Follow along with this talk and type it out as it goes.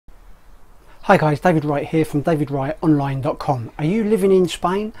Hi guys, David Wright here from davidwrightonline.com. Are you living in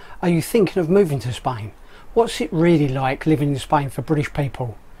Spain? Are you thinking of moving to Spain? What's it really like living in Spain for British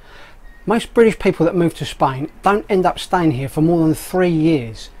people? Most British people that move to Spain don't end up staying here for more than 3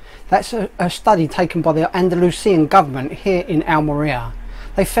 years. That's a study taken by the Andalusian government here in Almeria.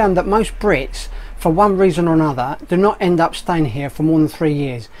 They found that most Brits, for one reason or another, do not end up staying here for more than 3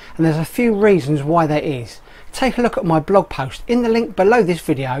 years, and there's a few reasons why that is. Take a look at my blog post in the link below this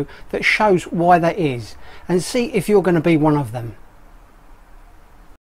video that shows why that is, and see if you're going to be one of them.